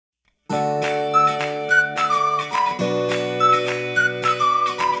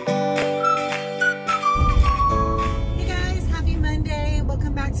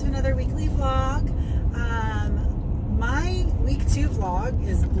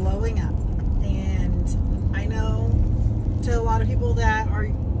blowing up. And I know to a lot of people that are,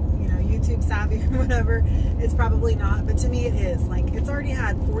 you know, YouTube savvy or whatever, it's probably not, but to me it is. Like, it's already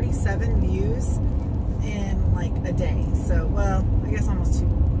had 47 views in like a day. So, well, I guess almost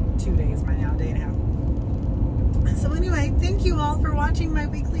two days by now, day and a half. So anyway, thank you all for watching my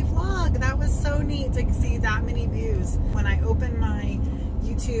weekly vlog. That was so neat to see that many views. When I open my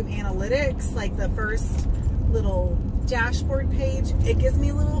YouTube analytics, like the first little dashboard page, it gives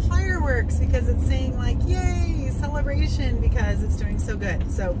me little fireworks because it's saying like, yay, celebration, because it's doing so good.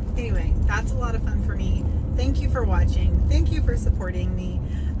 So anyway, that's a lot of fun for me. Thank you for watching. Thank you for supporting me.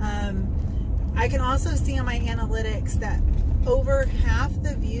 I can also see on my analytics that over half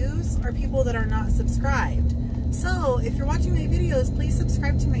the views are people that are not subscribed. So if you're watching my videos, please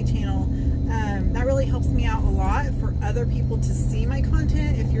subscribe to my channel. That really helps me out a lot for other people to see my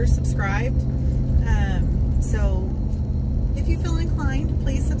content if you're subscribed. So if you feel inclined,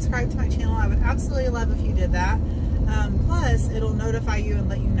 please subscribe to my channel. I would absolutely love if you did that. Plus, it'll notify you and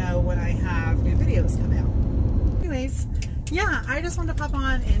let you know when I have new videos come out. Anyways, yeah, I just wanted to pop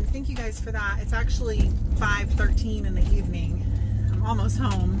on and thank you guys for that. It's actually 5:13 in the evening. I'm almost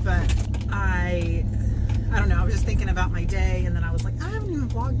home, but I don't know, I was just thinking about my day, and then I was like, I haven't even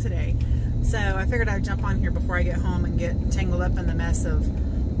vlogged today. So I figured I'd jump on here before I get home and get tangled up in the mess of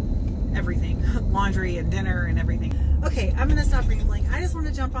everything, laundry and dinner and everything. Okay, I'm gonna stop rambling. I just want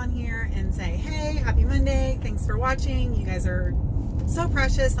to jump on here and say, hey, happy Monday. Thanks for watching. You guys are so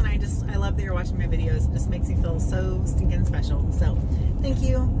precious, and I love that you're watching my videos. It just makes me feel so stinking special. So thank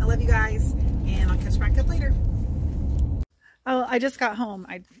you. I love you guys, and I'll catch back up later. Oh, I just got home.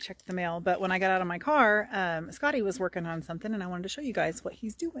 I checked the mail, but when I got out of my car, Scotty was working on something, and I wanted to show you guys what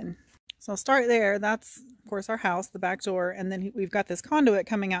he's doing. So I'll start there. That's, of course, our house, the back door, and then we've got this conduit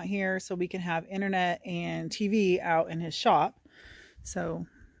coming out here so we can have internet and TV out in his shop. So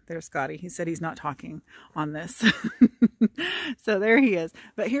there's Scotty. He said he's not talking on this. So there he is.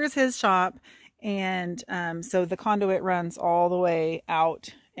 But here's his shop, and so the conduit runs all the way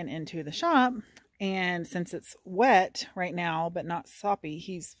out and into the shop. And since it's wet right now, but not soppy,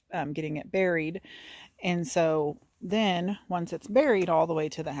 he's getting it buried. And so then once it's buried all the way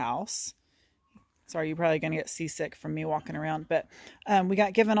to the house, sorry, you're probably going to get seasick from me walking around, but we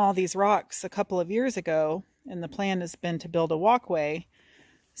got given all these rocks a couple of years ago, and the plan has been to build a walkway.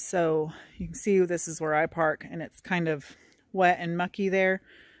 So you can see this is where I park, and it's kind of wet and mucky there.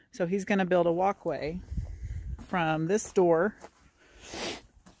 So he's going to build a walkway from this door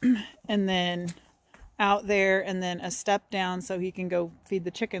and then out there, and then a step down so he can go feed the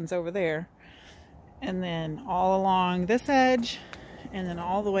chickens over there, and then all along this edge, and then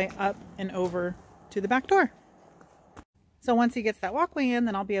all the way up and over to the back door. So once he gets that walkway in,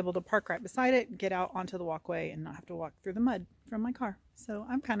 then I'll be able to park right beside it, get out onto the walkway, and not have to walk through the mud from my car. So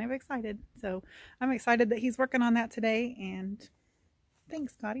I'm kind of excited. So I'm excited that he's working on that today, and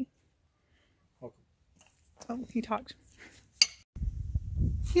thanks, Scotty. Welcome. Oh, he talked.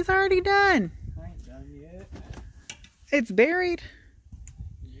 He's already done. Done yet. It's buried.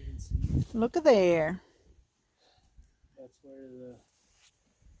 You can see. Look at there. That's where the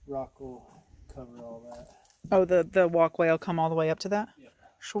rock will cover all that. Oh, the walkway will come all the way up to that? Yeah.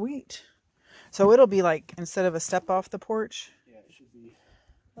 Sweet. So it'll be like, instead of a step off the porch? Yeah, it should be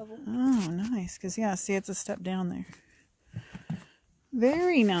level. Oh, nice. Because, yeah, see, it's a step down there.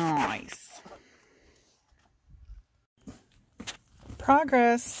 Very nice.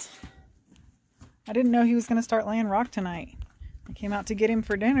 Progress. I didn't know he was going to start laying rock tonight. I came out to get him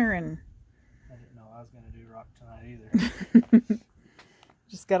for dinner, and I didn't know I was going to do rock tonight either.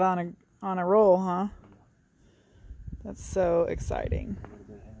 just got on a roll, huh? That's so exciting. A little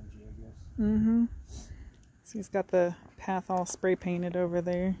bit of energy, I guess. Mm-hmm. So he's got the path all spray painted over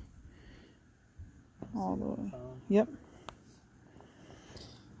there. All the way. Yep.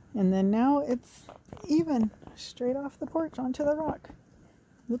 And then now it's even straight off the porch onto the rock.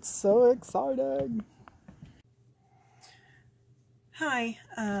 It's so exciting. Hi.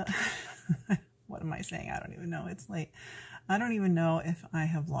 What am I saying? I don't even know. It's late. I don't even know if I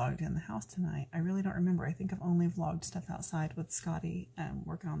have vlogged in the house tonight. I really don't remember. I think I've only vlogged stuff outside with Scotty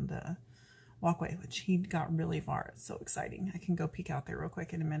working on the walkway, which he got really far. It's so exciting. I can go peek out there real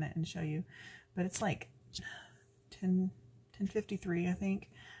quick in a minute and show you. But it's like 10:53, I think.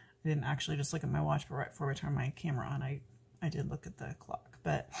 I didn't actually just look at my watch, but right before I turned my camera on, I did look at the clock.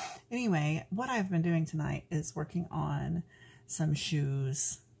 But anyway, what I've been doing tonight is working on some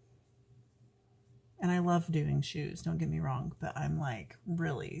shoes. And I love doing shoes, don't get me wrong, but I'm like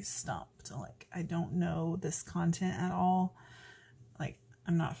really stumped. Like, I don't know this content at all. Like,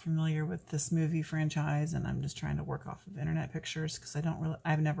 I'm not familiar with this movie franchise, and I'm just trying to work off of internet pictures because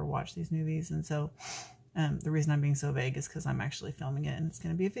I've never watched these movies. And so the reason I'm being so vague is because I'm actually filming it, and it's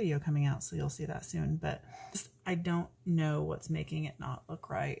going to be a video coming out, so you'll see that soon. But I don't know what's making it not look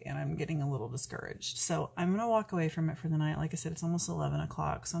right, and I'm getting a little discouraged. So I'm going to walk away from it for the night. Like I said, it's almost 11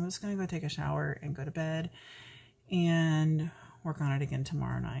 o'clock, so I'm just going to go take a shower and go to bed and work on it again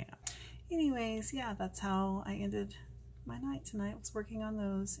tomorrow night. Anyways, yeah, that's how I ended my night tonight. Was working on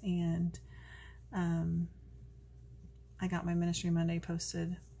those, and I got my Ministry Monday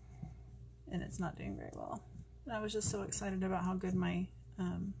posted, and it's not doing very well. And I was just so excited about how good my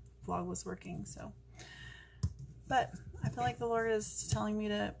vlog was working. So, but I feel like the Lord is telling me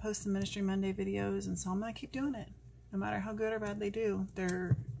to post the Ministry Monday videos, and so I'm gonna keep doing it. No matter how good or bad they do,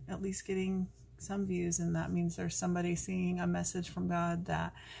 they're at least getting some views, and that means there's somebody seeing a message from God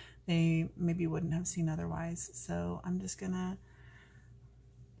that they maybe wouldn't have seen otherwise. So I'm just gonna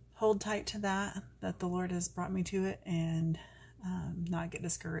hold tight to that the Lord has brought me to it, and not get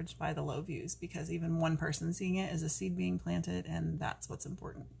discouraged by the low views, because even one person seeing it is a seed being planted, and that's what's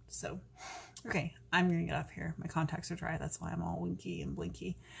important. So, okay, I'm gonna get off here. My contacts are dry, that's why I'm all winky and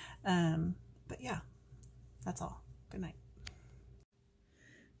blinky. But yeah, that's all. Good night.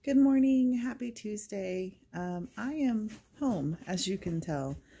 Good morning, happy Tuesday. I am home, as you can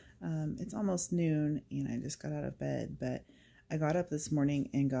tell. It's almost noon, and I just got out of bed, but I got up this morning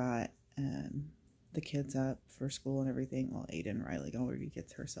and got the kids up for school and everything. Well, Aiden Riley already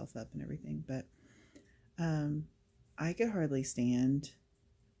gets herself up and everything, but I could hardly stand.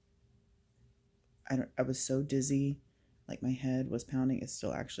 I was so dizzy, like my head was pounding. It's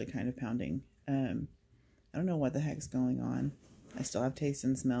still actually kind of pounding. I don't know what the heck's going on. I still have taste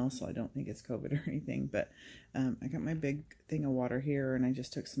and smell, so I don't think it's COVID or anything, but I got my big thing of water here, and I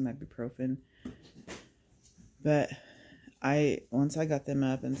just took some ibuprofen. But once I got them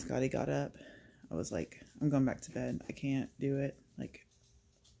up and Scotty got up, I was like, I'm going back to bed. I can't do it. Like,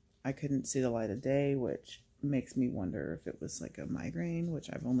 I couldn't see the light of day, which makes me wonder if it was like a migraine, which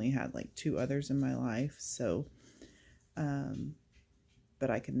I've only had like 2 others in my life. So, but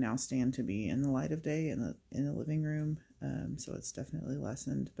I can now stand to be in the light of day in the living room. So it's definitely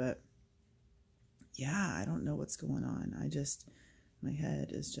lessened, but yeah, I don't know what's going on. My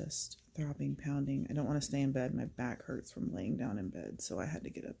head is just throbbing, pounding. I don't want to stay in bed. My back hurts from laying down in bed. So I had to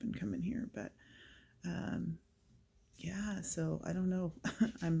get up and come in here, but, yeah, so I don't know.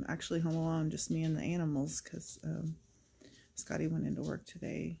 I'm actually home alone, just me and the animals, because, Scotty went into work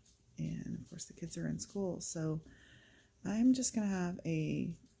today, and of course the kids are in school. So I'm just going to have a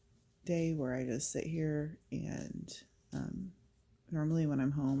day where I just sit here, and normally when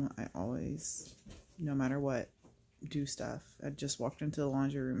I'm home, I always, no matter what, do stuff. I just walked into the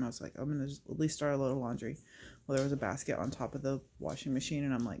laundry room. I was like, I'm going to at least start a load of laundry. Well, there was a basket on top of the washing machine,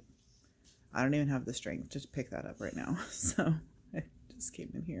 and I'm like, I don't even have the strength to pick that up right now. So I just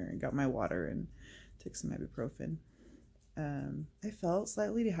came in here and got my water and took some ibuprofen. I felt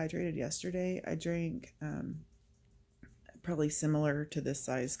slightly dehydrated yesterday. I drank probably similar to this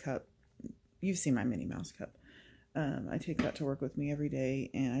size cup. You've seen my Minnie Mouse cup. I take that to work with me every day,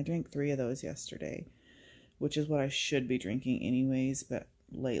 and I drank 3 of those yesterday, which is what I should be drinking anyways, but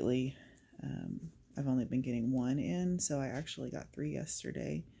lately I've only been getting 1 in, so I actually got 3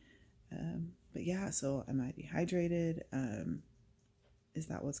 yesterday. But yeah, so am I dehydrated? Is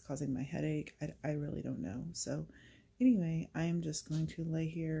that what's causing my headache? I really don't know. So anyway, I am just going to lay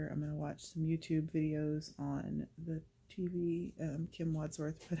here. I'm going to watch some YouTube videos on the TV. Kim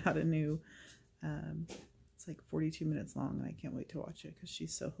Wadsworth put out a new, it's like 42 minutes long, and I can't wait to watch it because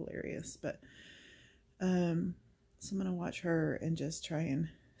she's so hilarious. But so I'm going to watch her and just try and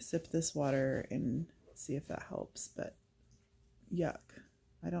sip this water and see if that helps. But yuck.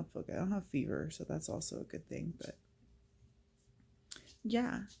 I don't feel good. I don't have fever, so that's also a good thing. But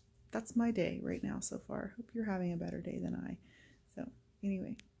yeah, that's my day right now so far. Hope you're having a better day than I. So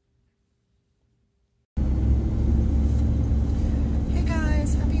anyway. Hey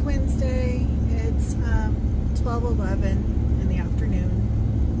guys, happy Wednesday. It's 12:11 in the afternoon,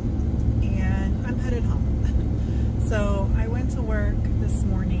 and I'm headed home. So I went to work this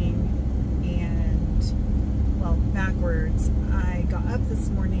morning, and well, backwards. I got up this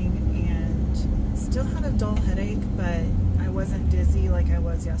morning and still had a dull headache, but I wasn't dizzy like I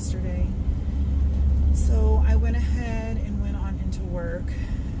was yesterday. So I went ahead and went on into work,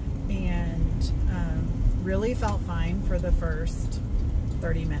 and really felt fine for the first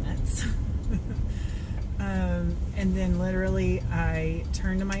 30 minutes. And then literally I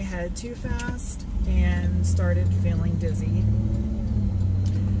turned my head too fast and started feeling dizzy.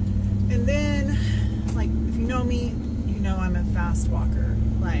 And then, like, if you know me, you know I'm a fast walker.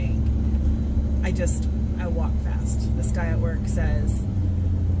 Like, I walk fast. This guy at work says,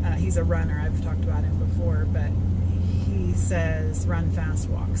 he's a runner. I've talked about him before, but he says run fast,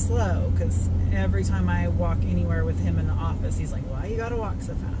 walk slow, because every time I walk anywhere with him in the office, he's like, why you gotta walk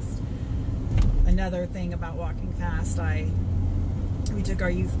so fast? Another thing about walking fast, we took our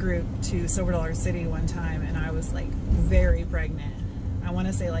youth group to Silver Dollar City one time, and I was like very pregnant. I want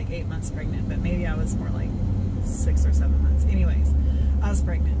to say like 8 months pregnant, but maybe I was more like 6 or 7 months. Anyways, I was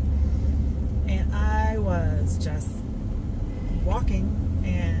pregnant, and I was just walking,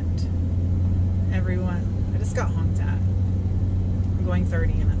 and I just got honked at. I'm going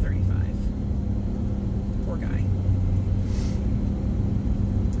 30 in a 35. Poor guy.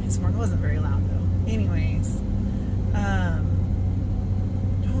 His horn wasn't very loud though. Anyways,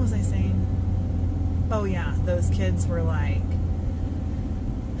 what was I saying? Oh yeah, those kids were like,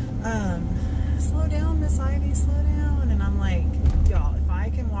 slow down, Miss Ivy, slow down. And I'm like, y'all, if I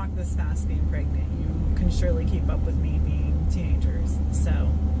can walk this fast being pregnant, you can surely keep up with me being teenagers.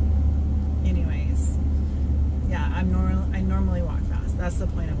 So anyways, yeah, I normally walk fast. That's the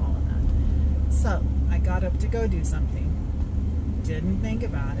point of all of that. So I got up to go do something, didn't think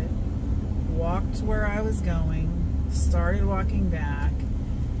about it, walked where I was going, started walking back,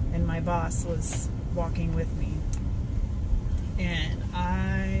 and my boss was walking with me, and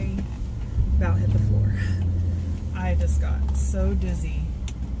I about hit the floor. I just got so dizzy,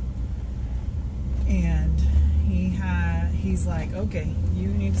 and he's like, okay, you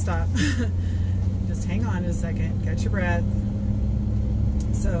need to stop. Just hang on a second, catch your breath.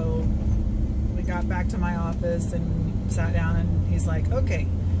 So we got back to my office and sat down, and he's like, okay,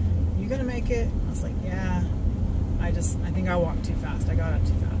 you gonna make it? I was like, yeah. I think I walked too fast. I got up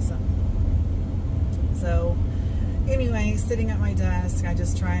too fast. So anyway, sitting at my desk, I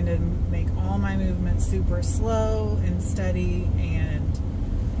just trying to make all my movements super slow and steady, and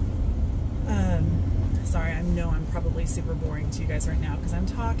sorry, I know I'm probably super boring to you guys right now because I'm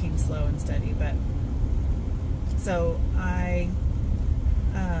talking slow and steady, but so I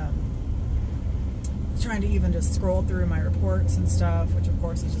trying to even just scroll through my reports and stuff, which of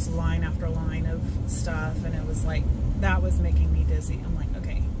course is just line after line of stuff, and it was like, that was making me dizzy. I'm like,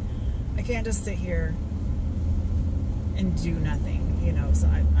 okay, I can't just sit here and do nothing, you know, so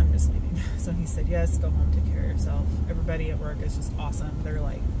I'm just leaving. So he said, yes, go home, take care of yourself. Everybody at work is just awesome. They're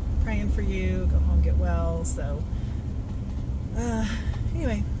like praying for you, go home, get well. So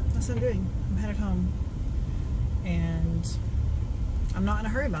anyway, that's what I'm doing. I'm headed home, and I'm not in a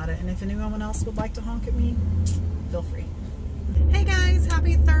hurry about it. And if anyone else would like to honk at me, feel free. Hey guys,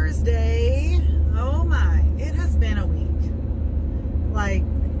 happy Thursday. Oh my, it has been a week. Like,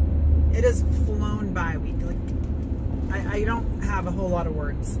 it has flown by a week. Like, I don't have a whole lot of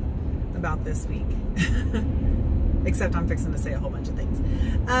words about this week. Except I'm fixing to say a whole bunch of things.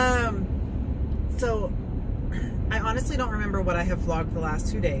 So, I honestly don't remember what I have vlogged the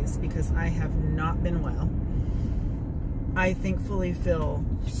last 2 days because I have not been well. I thankfully feel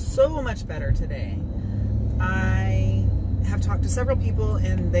so much better today. I have talked to several people,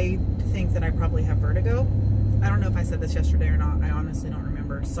 and they think that I probably have vertigo. I don't know if I said this yesterday or not. I honestly don't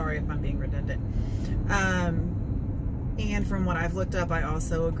remember. Sorry if I'm being redundant. And from what I've looked up, I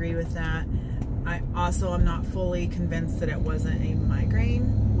also agree with that. I also am not fully convinced that it wasn't a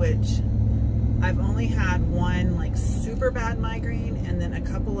migraine, which I've only had one like super bad migraine, and then a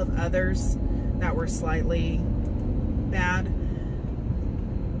couple of others that were slightly bad.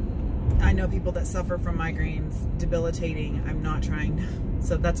 I know people that suffer from migraines, debilitating. I'm not trying,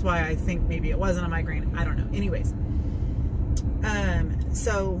 so that's why I think maybe it wasn't a migraine. I don't know. Anyways,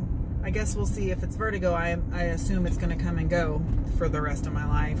 so I guess we'll see if it's vertigo. I assume it's going to come and go for the rest of my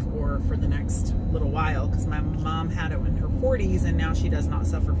life or for the next little while, because my mom had it in her 40s and now she does not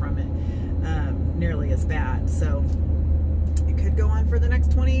suffer from it nearly as bad. So it could go on for the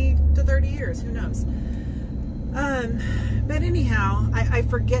next 20 to 30 years. Who knows? But anyhow, I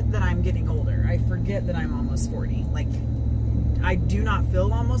forget that I'm getting older. I forget that I'm almost 40. Like, I do not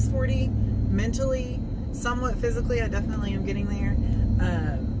feel almost 40 mentally, somewhat physically. I definitely am getting there.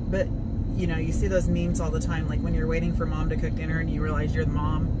 But you know, you see those memes all the time, like when you're waiting for mom to cook dinner and you realize you're the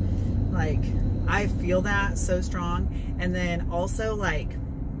mom. Like, I feel that so strong. And then also, like,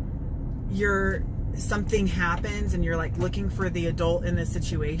 something happens and you're like looking for the adult in the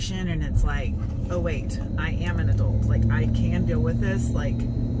situation, and it's like, oh wait, I am an adult. Like, I can deal with this. Like,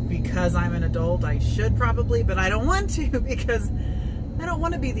 because I'm an adult, I should probably, but I don't want to, because I don't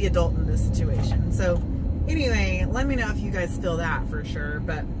want to be the adult in this situation. So anyway, let me know if you guys feel that for sure.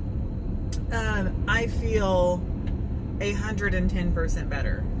 But I feel 110%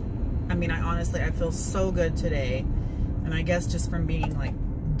 better. I mean, I feel so good today. And I guess just from being like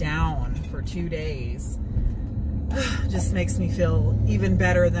down for 2 days just makes me feel even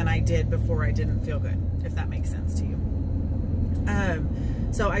better than I did before I didn't feel good, if that makes sense to you.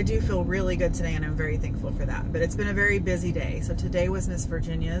 So I do feel really good today, and I'm very thankful for that. But it's been a very busy day. So today was Miss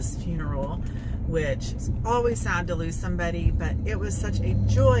Virginia's funeral, which is always sad to lose somebody, but it was such a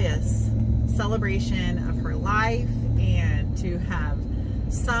joyous celebration of her life, and to have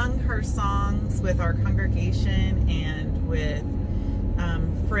sung her songs with our congregation and with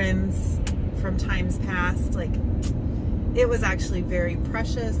friends from times past. Like, it was actually very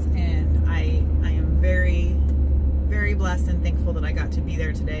precious, and I am very, very blessed and thankful that I got to be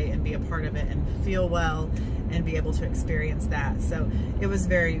there today and be a part of it and feel well and be able to experience that. So it was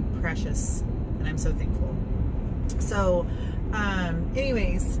very precious, and I'm so thankful. So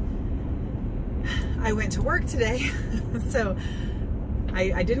anyways, I went to work today. So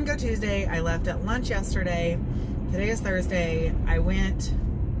I didn't go Tuesday. I left at lunch yesterday. Today is Thursday. I went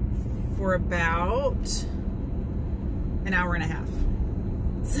for about an hour and a half.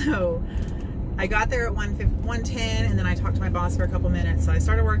 So I got there at 1:10, and then I talked to my boss for a couple minutes. So I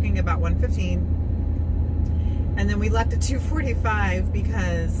started working about 1:15, and then we left at 2:45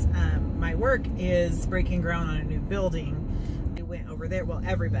 because my work is breaking ground on a new building. We went over there. Well,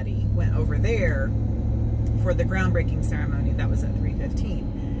 everybody went over there for the groundbreaking ceremony. That was at 3:15,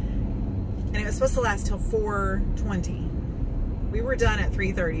 and it was supposed to last till 4:20. We were done at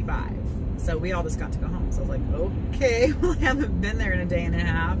 3:35, so we all just got to go home. So I was like, okay, well, I haven't been there in a day and a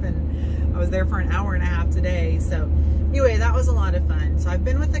half, and I was there for an hour and a half today. So anyway, that was a lot of fun. So I've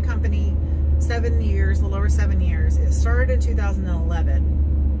been with the company 7 years, a little over 7 years. It started in 2011,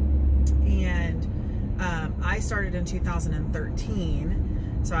 and I started in 2013.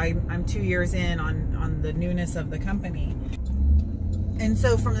 So I'm 2 years in on the newness of the company. And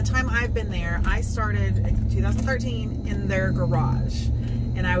so from the time I've been there, I started in 2013 in their garage,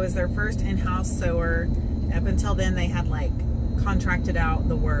 and I was their first in-house sewer. Up until then, they had like contracted out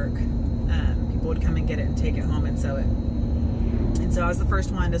the work. People would come and get it and take it home and sew it. And so I was the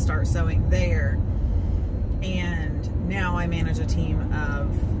first one to start sewing there. And now I manage a team of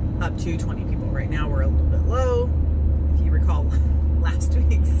up to 20 people. Right now we're a little bit low. If you recall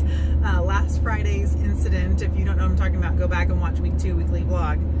last Friday's incident, if you don't know what I'm talking about, go back and watch week 2 weekly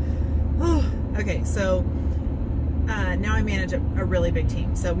vlog. Okay, so now I manage a really big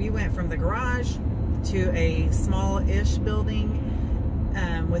team. So we went from the garage to a small-ish building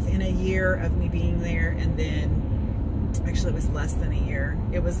within a year of me being there, and then actually it was less than a year.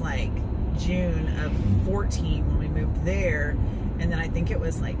 It was like June of 14 when we moved there, and then I think it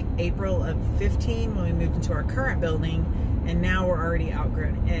was like April of 15 when we moved into our current building, and now we're already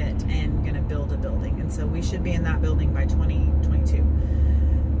outgrown it and gonna build a building, and so we should be in that building by 2022.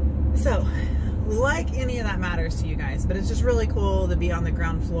 So like any of that matters to you guys, but it's just really cool to be on the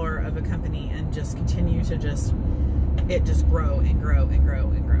ground floor of a company and just continue to just grow and grow and grow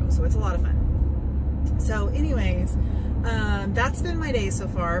and grow. So it's a lot of fun. So anyways, that's been my day so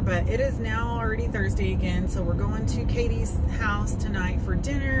far, but it is now already Thursday again. So we're going to Katie's house tonight for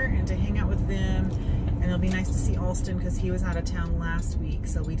dinner and to hang out with them. And it'll be nice to see Alston because he was out of town last week,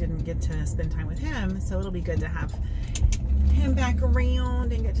 so we didn't get to spend time with him. So it'll be good to have him back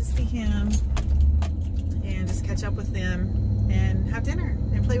around and get to see him and just catch up with them and have dinner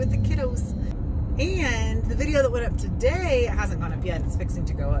and play with the kiddos. And the video that went up today, it hasn't gone up yet. It's fixing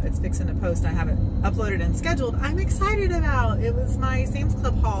to go up. It's fixing to post. I have it uploaded and scheduled. I'm excited about. It was my Sam's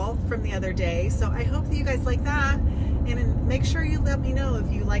Club haul from the other day. So I hope that you guys like that. And make sure you let me know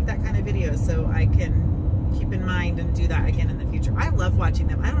if you like that kind of video so I can keep in mind and do that again in the future. I love watching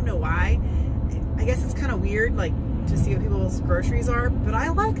them. I don't know why. I guess it's kind of weird, like, to see what people's groceries are, but I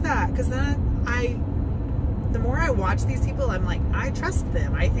like that because then the more I watch these people, I'm like, I trust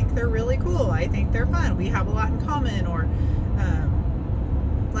them. I think they're really cool. I think they're fun. We have a lot in common, or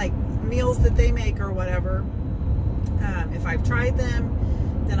like meals that they make or whatever. If I've tried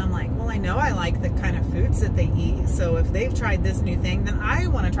them, then I'm like, well, I know I like the kind of foods that they eat. So if they've tried this new thing, then I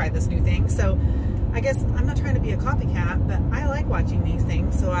want to try this new thing. So I guess I'm not trying to be a copycat, but I like watching these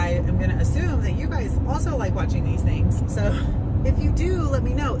things. So I am going to assume that you guys also like watching these things. So if you do, let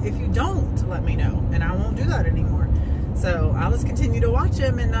me know. If you don't, let me know, and I won't do that anymore. So I'll just continue to watch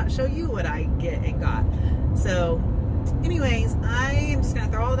them and not show you what I get and got. So anyways, I am just going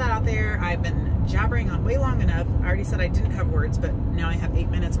to throw all that out there. I've been jabbering on way long enough. I already said I didn't have words, but now I have 8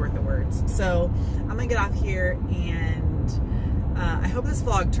 minutes worth of words. So I'm going to get off here, and I hope this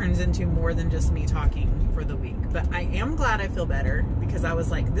vlog turns into more than just me talking for the week. But I am glad I feel better, because I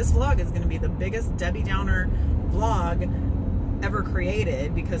was like, this vlog is going to be the biggest Debbie Downer vlog ever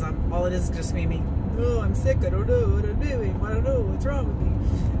created, because all it is just me, oh, I'm sick, I don't know what I'm doing, I don't know what's wrong with me.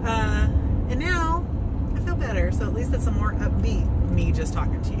 And now I feel better, so at least it's a more upbeat me just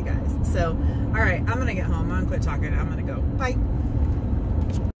talking to you guys. So, all right, I'm gonna get home. I'm gonna quit talking. I'm gonna go. Bye.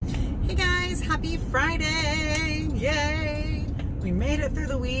 Hey guys, happy Friday! Yay! We made it through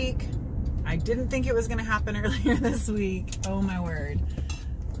the week. I didn't think it was gonna happen earlier this week. Oh my word.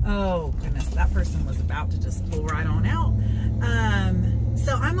 Oh goodness, that person was about to just pull right on out.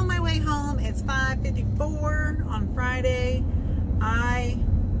 So I'm on my way home. It's 5:54 on Friday. I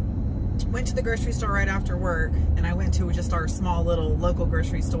went to the grocery store right after work, and I went to just our small little local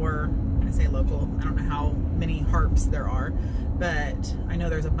grocery store. When I say local, I don't know how many Harps there are, but I know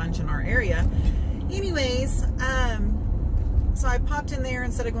there's a bunch in our area. Anyways, so I popped in there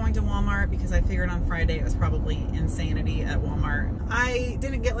instead of going to Walmart, because I figured on Friday it was probably insanity at Walmart. I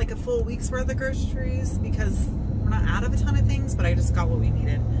didn't get like a full week's worth of groceries because we're not out of a ton of things, but I just got what we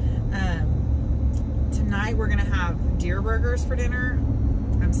needed. Tonight we're gonna have deer burgers for dinner.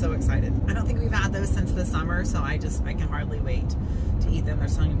 I'm so excited. I don't think we've had those since the summer, so I can hardly wait to eat them. They're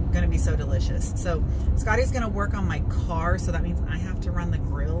going to be so delicious. So Scotty's going to work on my car, so that means I have to run the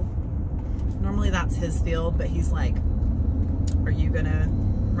grill. Normally that's his field, but he's like, are you going to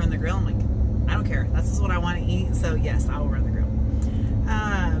run the grill? I'm like, I don't care. That's just what I want to eat, so yes, I will run the grill.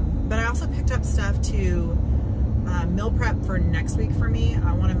 But I also picked up stuff to meal prep for next week for me.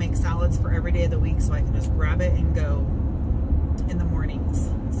 I want to make salads for every day of the week, so I can just grab it and go in the mornings.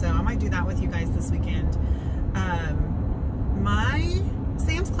 So I might do that with you guys this weekend. My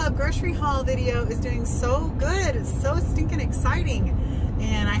Sam's Club grocery haul video is doing so good. It's so stinking exciting.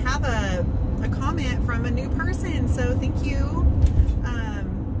 And I have a comment from a new person. So thank you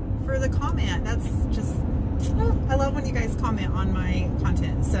for the comment. That's just, I love when you guys comment on my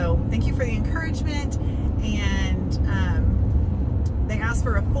content. So thank you for the encouragement. And they asked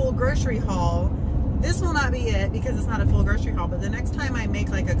for a full grocery haul. This will not be it because it's not a full grocery haul, but the next time I make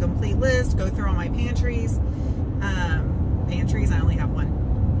like a complete list, go through all my pantries, I only have one,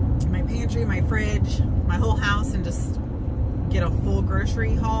 my pantry, my fridge, my whole house, and just get a full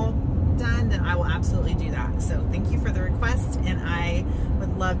grocery haul done, then I will absolutely do that. So thank you for the request, and I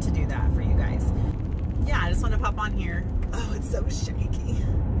would love to do that for you guys. Yeah, I just want to pop on here. Oh, it's so shaky.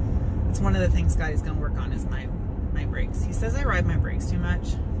 It's one of the things Scotty's gonna work on is my brakes. He says I ride my brakes too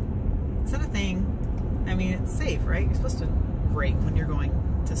much. Is that a thing? I mean, it's safe, right? You're supposed to brake when you're going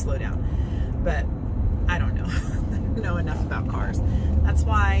to slow down, but I don't know. I don't know enough about cars. That's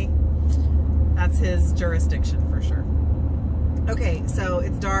why that's his jurisdiction for sure. Okay, so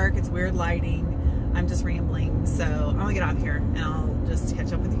it's dark, it's weird lighting. I'm just rambling, so I'm gonna get out of here and I'll just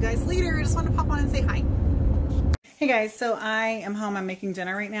catch up with you guys later. I just want to pop on and say hi. Hey guys, so I am home. I'm making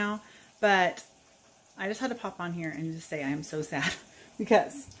dinner right now, but I just had to pop on here and just say I am so sad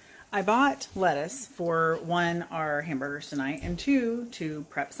because I bought lettuce for 1, our hamburgers tonight, and 2, to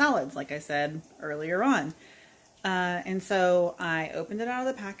prep salads, like I said earlier on. And so I opened it out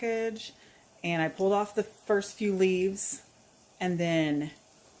of the package and I pulled off the first few leaves, and then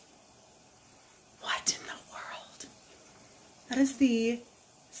what in the world? That is the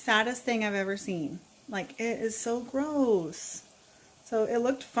saddest thing I've ever seen. Like, it is so gross. So it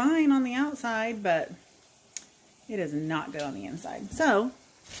looked fine on the outside, but it is not good on the inside. So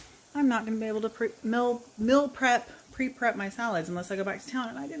I'm not going to be able to pre-prep my salads unless I go back to town,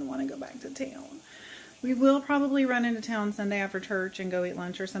 and I didn't want to go back to town. We will probably run into town Sunday after church and go eat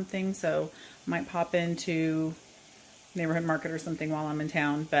lunch or something, so I might pop into neighborhood market or something while I'm in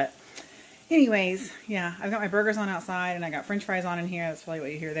town. But anyways, yeah, I've got my burgers on outside and I got french fries on in here. That's probably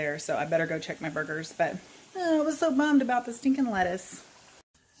what you hear there, so I better go check my burgers. But I was so bummed about the stinking lettuce.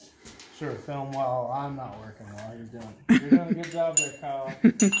 Sure, film while I'm not working while you're doing a good job there, Kyle.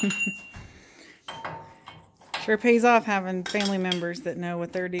 Sure pays off having family members that know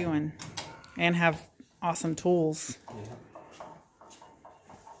what they're doing and have awesome tools.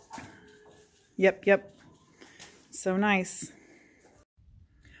 Yeah. Yep. So nice.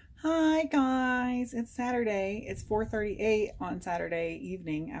 Hi guys, it's Saturday. It's 4:38 on Saturday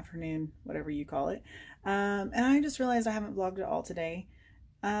evening, afternoon, whatever you call it. And I just realized I haven't vlogged at all today.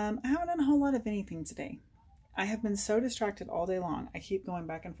 I haven't done a whole lot of anything today. I have been so distracted all day long. I keep going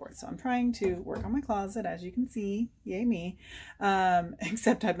back and forth. So I'm trying to work on my closet, as you can see. Yay me.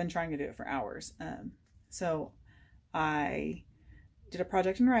 Except I've been trying to do it for hours. So I did a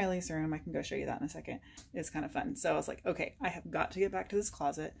project in Riley's room. I can go show you that in a second. It's kind of fun. So I was like, okay, I have got to get back to this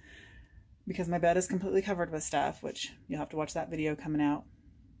closet because my bed is completely covered with stuff, which you'll have to watch that video coming out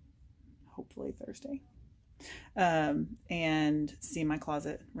hopefully Thursday. And see my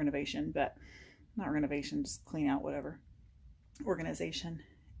closet renovation, but not renovation, just clean out whatever. organization.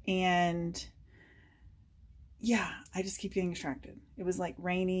 And yeah, I just keep getting distracted. It was like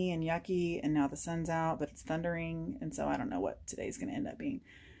rainy and yucky, and now the sun's out, but it's thundering. And so I don't know what today's going to end up being.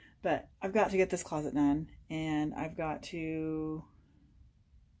 But I've got to get this closet done, and I've got to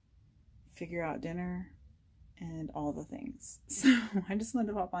figure out dinner and all the things. So I just wanted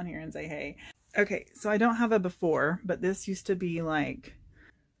to pop on here and say, hey. Okay, so I don't have a before, but this used to be like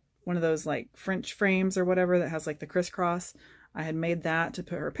one of those like French frames or whatever that has like the crisscross. I had made that to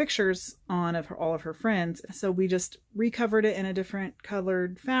put her pictures on of all of her friends. So we just recovered it in a different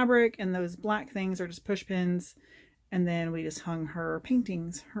colored fabric, and those black things are just push pins. And then we just hung her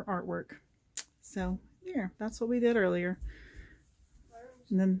paintings, her artwork. So yeah, that's what we did earlier.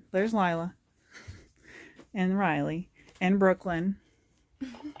 And then there's Lila and Riley and Brooklyn.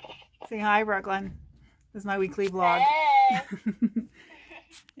 Say hi, Brooklyn. This is my weekly vlog. Hey.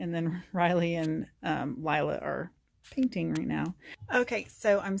 And then Riley and Lila are painting right now. Okay,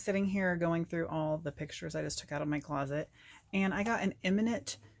 so I'm sitting here going through all the pictures I just took out of my closet, and I got an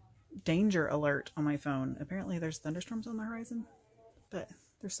imminent danger alert on my phone. Apparently there's thunderstorms on the horizon, but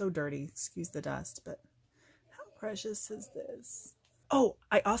they're so dirty. Excuse the dust, but how precious is this? Oh,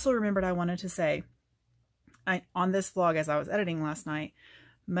 I also remembered I wanted to say, on this vlog as I was editing last night,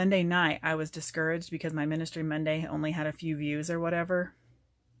 Monday night, I was discouraged because my Ministry Monday only had a few views or whatever.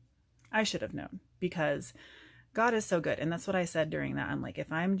 I should have known, because God is so good. And that's what I said during that. I'm like,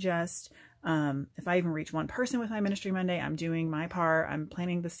 if I'm just, if I even reach one person with my Ministry Monday, I'm doing my part. I'm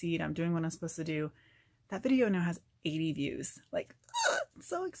planting the seed. I'm doing what I'm supposed to do. That video now has 80 views. Like, it's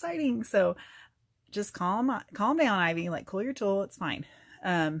so exciting. So just calm down, Ivy. Like, cool your tool. It's fine.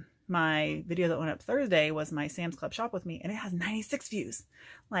 My video that went up Thursday was my Sam's Club shop with me, and it has 96 views.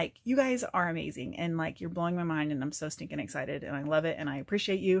 Like, you guys are amazing, and like, you're blowing my mind, and I'm so stinking excited, and I love it, and I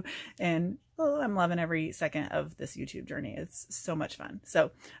appreciate you, and I'm loving every second of this YouTube journey. It's so much fun.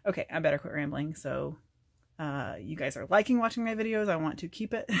 So, okay, I better quit rambling. So, you guys are liking watching my videos. I want to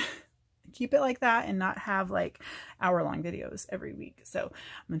keep it like that and not have like hour-long videos every week. So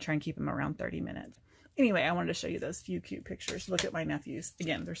I'm gonna try and keep them around 30 minutes. Anyway, I wanted to show you those few cute pictures. Look at my nephews.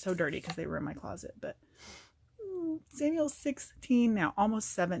 Again, they're so dirty because they were in my closet, but Samuel's 16 now,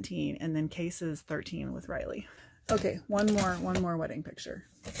 almost 17, and then Case is 13 with Riley. Okay, one more wedding picture.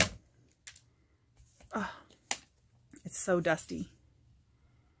 Oh, it's so dusty.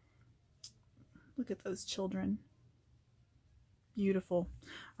 Look at those children. Beautiful.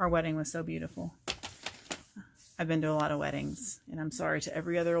 Our wedding was so beautiful. I've been to a lot of weddings, and I'm sorry to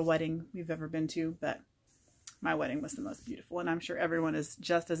every other wedding we've ever been to, but my wedding was the most beautiful, and I'm sure everyone is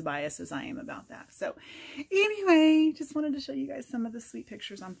just as biased as I am about that. So anyway, just wanted to show you guys some of the sweet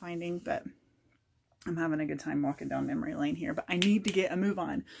pictures I'm finding, but I'm having a good time walking down memory lane here, but I need to get a move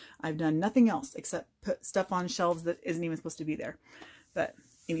on. I've done nothing else except put stuff on shelves that isn't even supposed to be there. But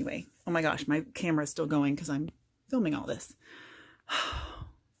anyway, oh my gosh, my camera is still going because I'm filming all this.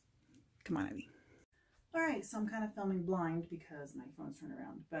 Come on, Ivy. All right, so I'm kind of filming blind because my phone's turned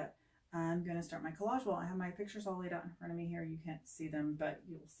around, but I'm going to start my collage wall. I have my pictures all laid out in front of me here. You can't see them, but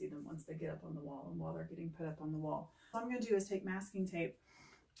you'll see them once they get up on the wall and while they're getting put up on the wall. What I'm going to do is take masking tape,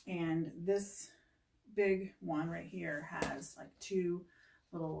 and this big one right here has like two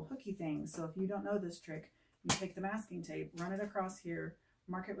little hooky things. So if you don't know this trick, you take the masking tape, run it across here,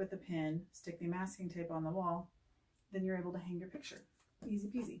 mark it with a pin, stick the masking tape on the wall, then you're able to hang your picture. Easy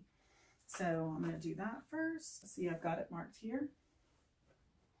peasy. So I'm going to do that first. See, I've got it marked here.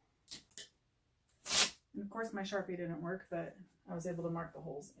 And of course my Sharpie didn't work, but I was able to mark the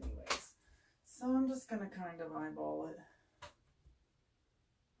holes anyways. So I'm just going to kind of eyeball it.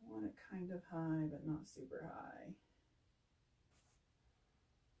 I want it kind of high, but not super high.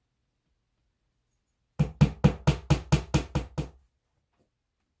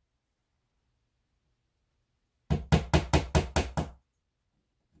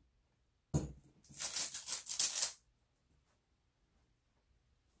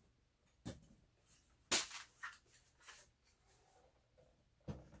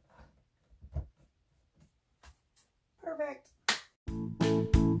 Perfect.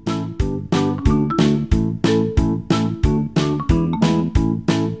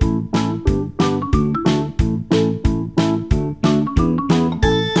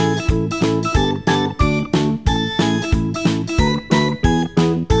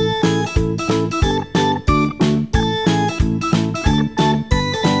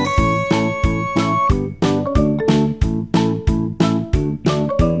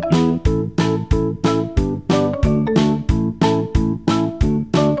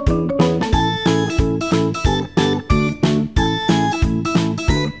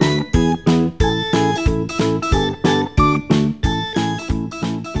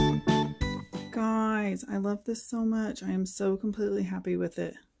 love this so much. I am so completely happy with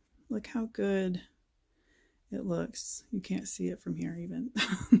it. Look how good it looks. You can't see it from here even.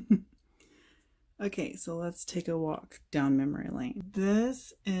 Okay, so let's take a walk down memory lane.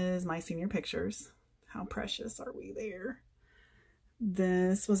 This is my senior pictures. How precious are we there?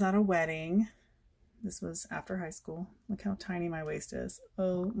 This was at a wedding. This was after high school. Look how tiny my waist is.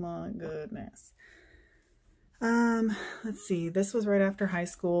 Oh my goodness. Let's see. This was right after high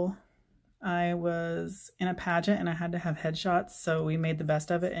school. I was in a pageant and I had to have headshots, so we made the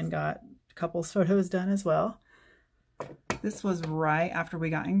best of it and got couples photos done as well. This was right after we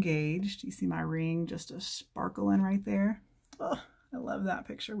got engaged. You see my ring just a sparkling right there. Oh, I love that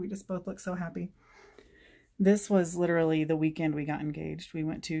picture. We just both look so happy. This was literally the weekend we got engaged. We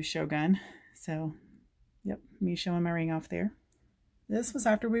went to Shogun. So, yep, me showing my ring off there. This was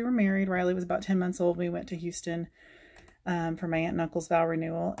after we were married. Riley was about 10 months old. We went to Houston for my aunt and uncle's vow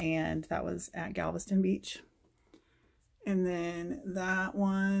renewal, and that was at Galveston Beach. And then that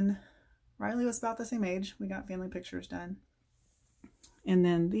one, Riley was about the same age. We got family pictures done. And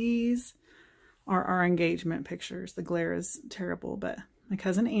then these are our engagement pictures. The glare is terrible, but my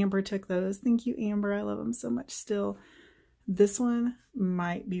cousin Amber took those. Thank you, Amber. I love them so much still. This one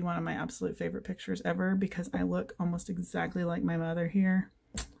might be one of my absolute favorite pictures ever because I look almost exactly like my mother here.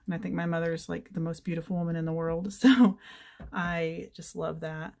 And I think my mother is like the most beautiful woman in the world. So I just love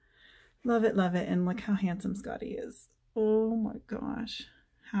that. Love it, love it. And look how handsome Scotty is. Oh my gosh.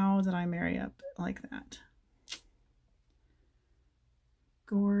 How did I marry up like that?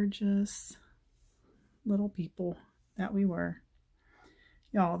 Gorgeous little people that we were.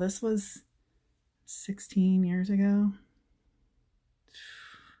 Y'all, this was 16 years ago.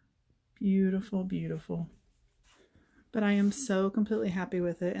 Beautiful, beautiful. But I am so completely happy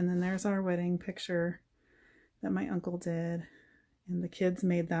with it. And then there's our wedding picture that my uncle did. And the kids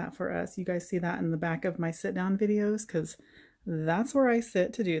made that for us. You guys see that in the back of my sit down videos because that's where I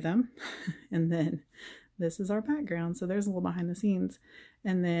sit to do them. And then this is our background. So there's a little behind the scenes.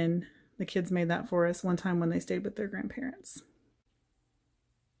 And then the kids made that for us one time when they stayed with their grandparents.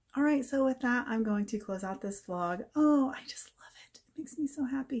 All right, so with that, I'm going to close out this vlog. Oh, I just love it. It makes me so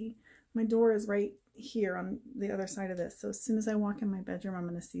happy. My door is right here on the other side of this. So as soon as I walk in my bedroom, I'm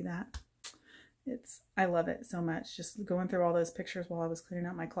going to see that. I love it so much. Just going through all those pictures while I was clearing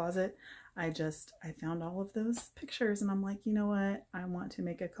out my closet, I found all of those pictures and I'm like, you know what? I want to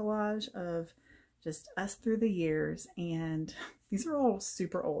make a collage of just us through the years. And these are all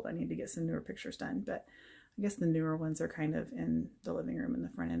super old. I need to get some newer pictures done, but I guess the newer ones are kind of in the living room in the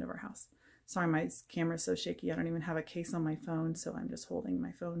front end of our house. Sorry, my camera's so shaky. I don't even have a case on my phone, so I'm just holding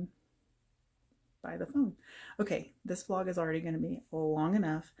my phone by the phone. Okay, this vlog is already going to be long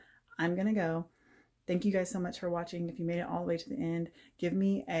enough. I'm going to go. Thank you guys so much for watching. If you made it all the way to the end, give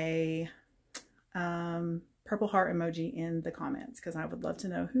me a purple heart emoji in the comments because I would love to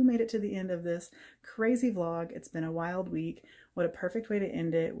know who made it to the end of this crazy vlog. It's been a wild week. What a perfect way to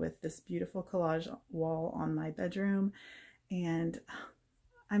end it with this beautiful collage wall on my bedroom. And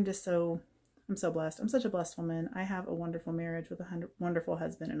I'm so blessed. I'm such a blessed woman. I have a wonderful marriage with a wonderful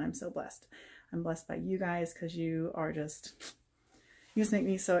husband, and I'm so blessed. I'm blessed by you guys because you just make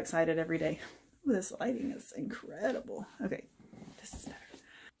me so excited every day. Ooh, this lighting is incredible. Okay, this is better.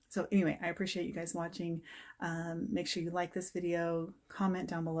 So anyway, I appreciate you guys watching. Make sure you like this video, comment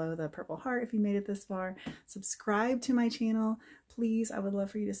down below the purple heart if you made it this far, subscribe to my channel. Please, I would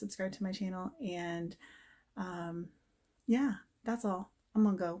love for you to subscribe to my channel. And yeah, that's all. I'm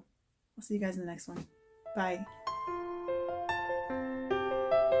gonna go. I'll see you guys in the next one. Bye.